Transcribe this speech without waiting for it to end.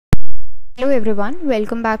Hello everyone,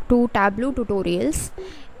 welcome back to Tableau tutorials.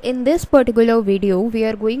 In this particular video, we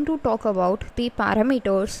are going to talk about the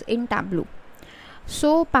parameters in Tableau.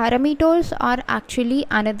 So parameters are actually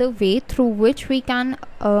another way through which we can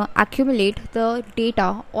accumulate the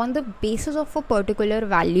data on the basis of a particular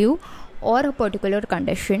value or a particular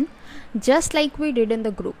condition, just like we did in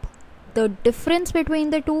the group. The difference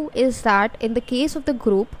between the two is that in the case of the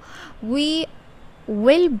group, we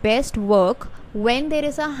will best work when there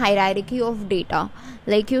is a hierarchy of data.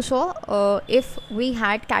 Like you saw, if we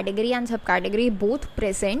had category and subcategory both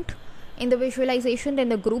present in the visualization, then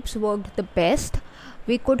the groups worked the best.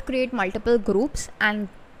 We could create multiple groups and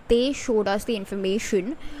they showed us the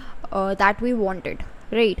information that we wanted,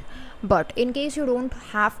 right? But in case you don't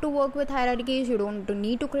have to work with hierarchies, you don't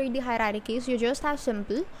need to create the hierarchies, you just have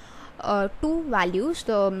simple two values,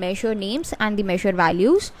 the measure names and the measure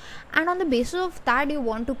values, and on the basis of that you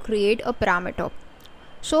want to create a parameter.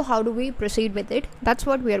 So how do we proceed with it? That's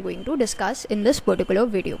what we are going to discuss in this particular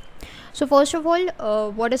video. So first of all,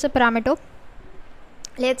 what is a parameter?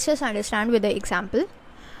 Let's just understand with the example.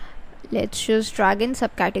 Let's just drag in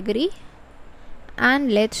subcategory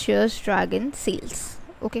and let's just drag in sales.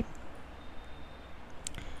 Okay,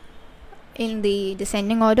 in the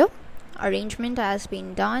descending order, arrangement has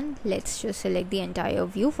been done. Let's just select the entire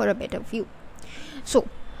view for a better view. So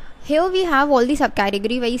here we have all the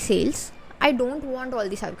subcategory wise sales. I don't want all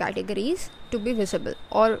the subcategories to be visible,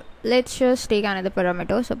 or let's just take another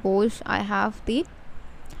parameter. Suppose I have the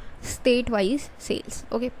state wise sales.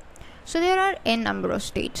 Okay, so there are n number of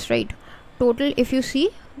states, right? Total, if you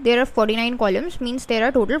see, there are 49 columns, means there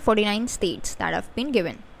are total 49 states that have been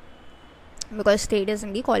given, because state is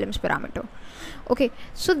in the columns parameter. Okay,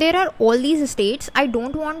 so there are all these states. I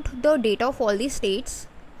don't want the data of all these states.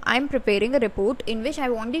 I'm preparing a report in which I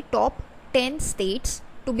want the top 10 states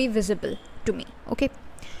to be visible to me. Okay,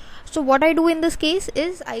 so what I do in this case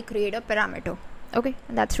is I create a parameter. Okay,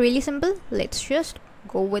 that's really simple. Let's just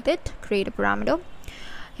go with it. Create a parameter.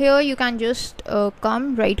 Here you can just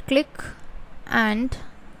come right click and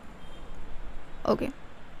okay,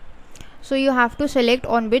 so you have to select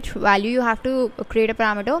on which value you have to create a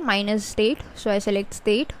parameter. Mine is state, so I select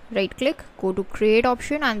state, right click, go to create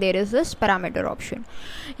option, and there is this parameter option.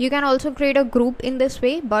 You can also create a group in this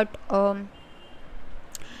way, but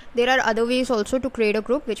there are other ways also to create a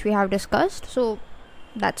group which we have discussed, so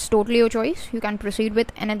that's totally your choice. You can proceed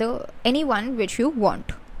with any one which you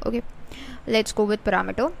want. Okay, let's go with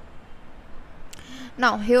parameter.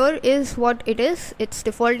 Now here is what it is. Its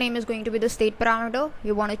default name is going to be the state parameter.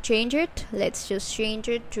 You want to change it. Let's just change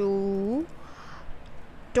it to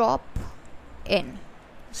top n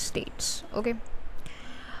states. Okay,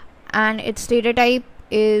 and its data type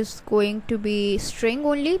is going to be string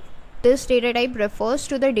only. This data type refers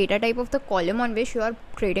to the data type of the column on which you are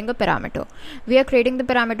creating a parameter. We are creating the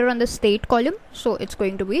parameter on the state column, so it's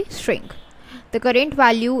going to be string. The current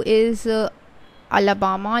value is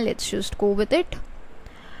Alabama. Let's just go with it.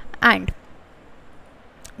 And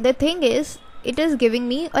the thing is, it is giving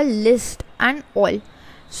me a list and all.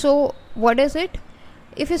 So what is it?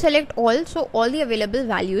 If you select all, so all the available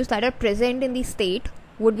values that are present in the state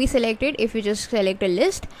would be selected. If you just select a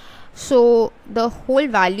list, so the whole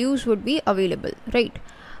values would be available, right?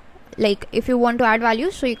 Like if you want to add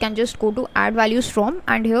values, so you can just go to add values from,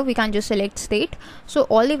 and here we can just select state, so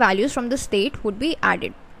all the values from the state would be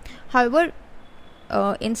added. However,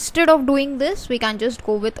 instead of doing this, we can just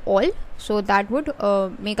go with all, so that would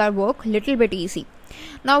make our work little bit easy.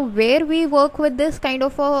 Now where we work with this kind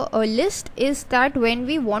of a list is that when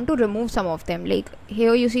we want to remove some of them, like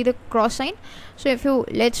here you see the cross sign. So if you,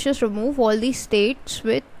 let's just remove all these states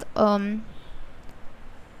with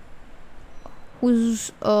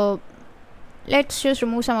let's just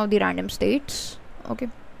remove some of the random states. Okay,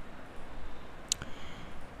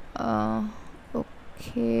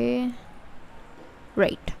 okay,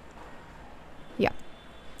 right, yeah.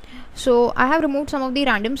 So I have removed some of the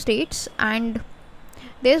random states, and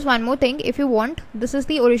there's one more thing. If you want, this is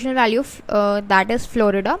the original value of that is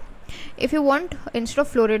Florida. If you want, instead of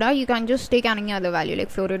Florida, you can just take any other value like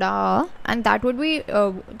Florida, and that would be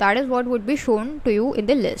that is what would be shown to you in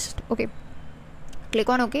the list. Okay, click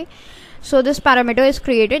on OK. So this parameter is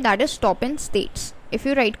created, that is top n states. If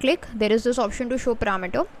you right click, there is this option to show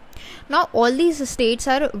parameter. Now all these states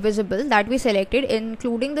are visible that we selected,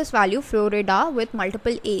 including this value Florida with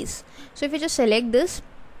multiple A's. So if you just select this,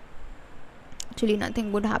 actually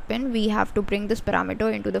nothing would happen. We have to bring this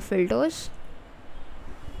parameter into the filters.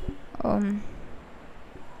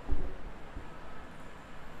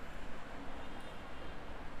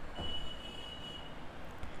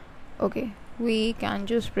 Okay, we can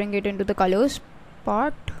just bring it into the colors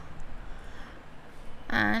part.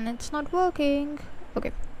 and it's not working.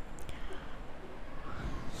 Okay,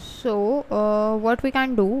 so what we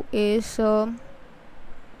can do is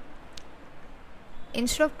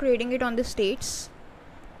instead of creating it on the states,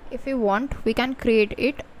 if we want, we can create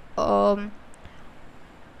it on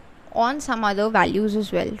some other values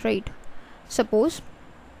as well, right? Suppose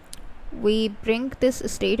we bring this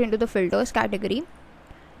state into the filters category,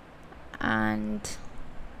 and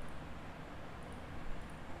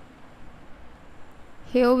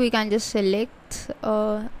here we can just select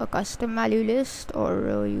a custom value list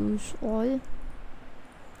or use all.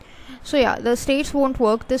 So yeah, the states won't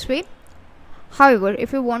work this way. However,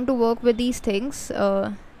 if you want to work with these things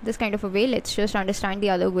this kind of a way, let's just understand the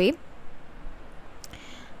other way.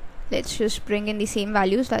 Let's just bring in the same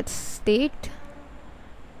values, that's state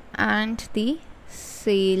and the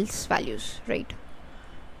sales values, right?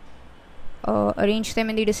 Arrange them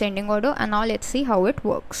in the descending order, and now let's see how it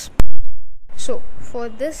works. So for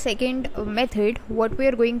this second method, what we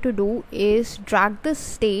are going to do is drag the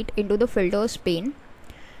state into the filters pane,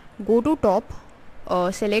 go to top,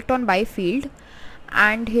 select on by field,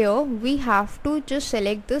 and here we have to just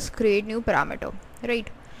select this create new parameter, right?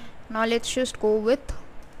 Now let's just go with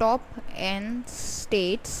top n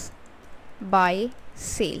states by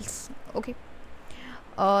sales. Okay,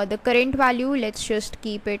 the current value, let's just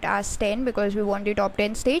keep it as 10 because we want the top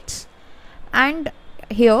 10 states, and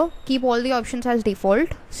here keep all the options as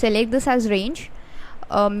default. Select this as range.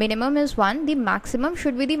 Minimum is 1, the maximum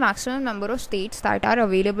should be the maximum number of states that are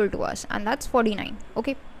available to us, and that's 49.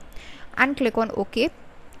 Okay, and click on OK.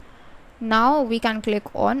 Now we can click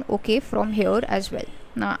on OK from here as well.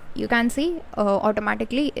 Now you can see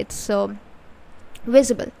automatically it's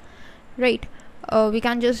visible, right? We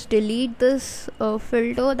can just delete this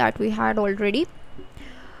filter that we had already,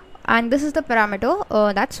 and this is the parameter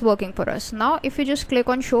that's working for us. Now if you just click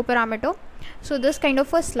on show parameter, so this kind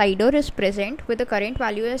of a slider is present with the current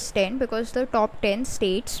value as 10 because the top 10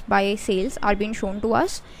 states by sales are being shown to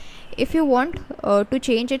us. If you want to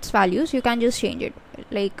change its values, you can just change it,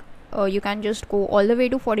 like you can just go all the way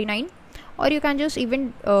to 49, or you can just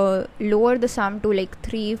even lower the sum to like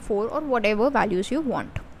 3, 4 or whatever values you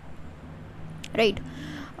want, right?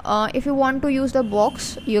 If you want to use the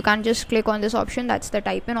box, you can just click on this option, that's the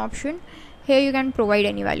type in option. Here you can provide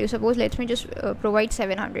any value. Suppose let me just provide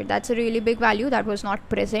 700. That's a really big value that was not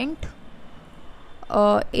present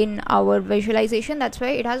in our visualization. That's why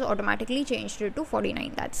it has automatically changed it to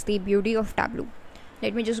 49. That's the beauty of Tableau.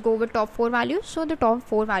 Let me just go with top 4 values. So the top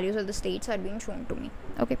 4 values of the states are being shown to me.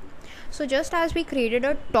 Okay, so just as we created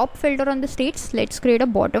a top filter on the states, let's create a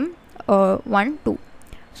bottom 1, 2.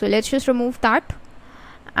 So let's just remove that,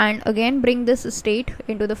 and again bring this state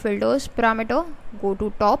into the filters parameter, go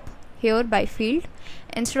to top, here by field,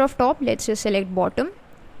 instead of top let's just select bottom,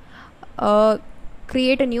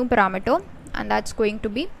 create a new parameter, and that's going to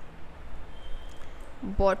be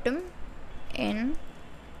bottom in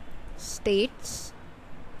states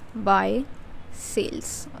by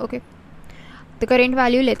sales. Okay, the current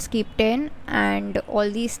value let's keep 10, and all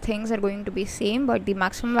these things are going to be same, but the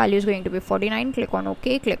maximum value is going to be 49. Click on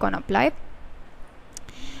OK, click on apply,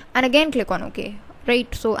 and again click on OK,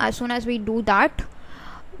 right? So as soon as we do that,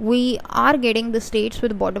 we are getting the states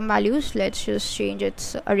with bottom values. Let's just change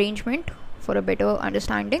its arrangement for a better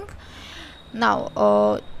understanding. Now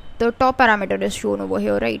the top parameter is shown over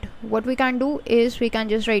here, right? What we can do is we can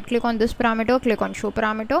just right click on this parameter, click on show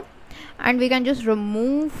parameter, and we can just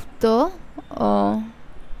remove the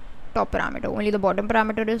top parameter. Only the bottom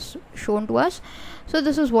parameter is shown to us. So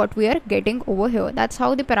this is what we are getting over here. That's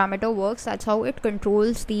how the parameter works. That's how it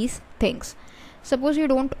controls these things. Suppose you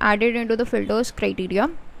don't add it into the filters criteria,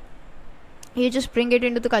 you just bring it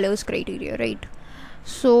into the colors criteria, right?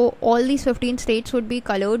 So all these 15 states would be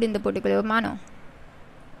colored in the particular manner,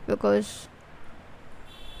 because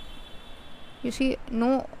you see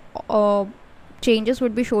no changes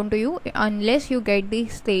would be shown to you unless you get the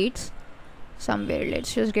states somewhere.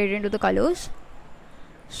 Let's just get into the colors.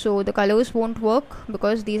 So the colors won't work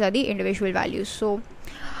because these are the individual values. So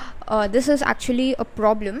this is actually a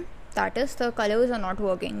problem, that is the colors are not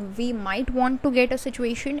working. We might want to get a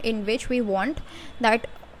situation in which we want that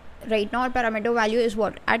right now our parameter value is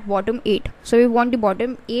what, at bottom 8, so we want the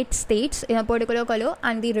bottom 8 states in a particular color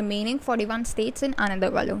and the remaining 41 states in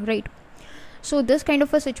another color, right? So this kind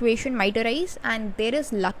of a situation might arise, and there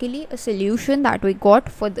is luckily a solution that we got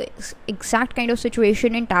for this exact kind of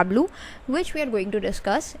situation in Tableau, which we are going to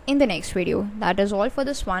discuss in the next video. That is all for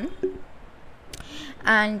this one,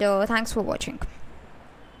 and thanks for watching.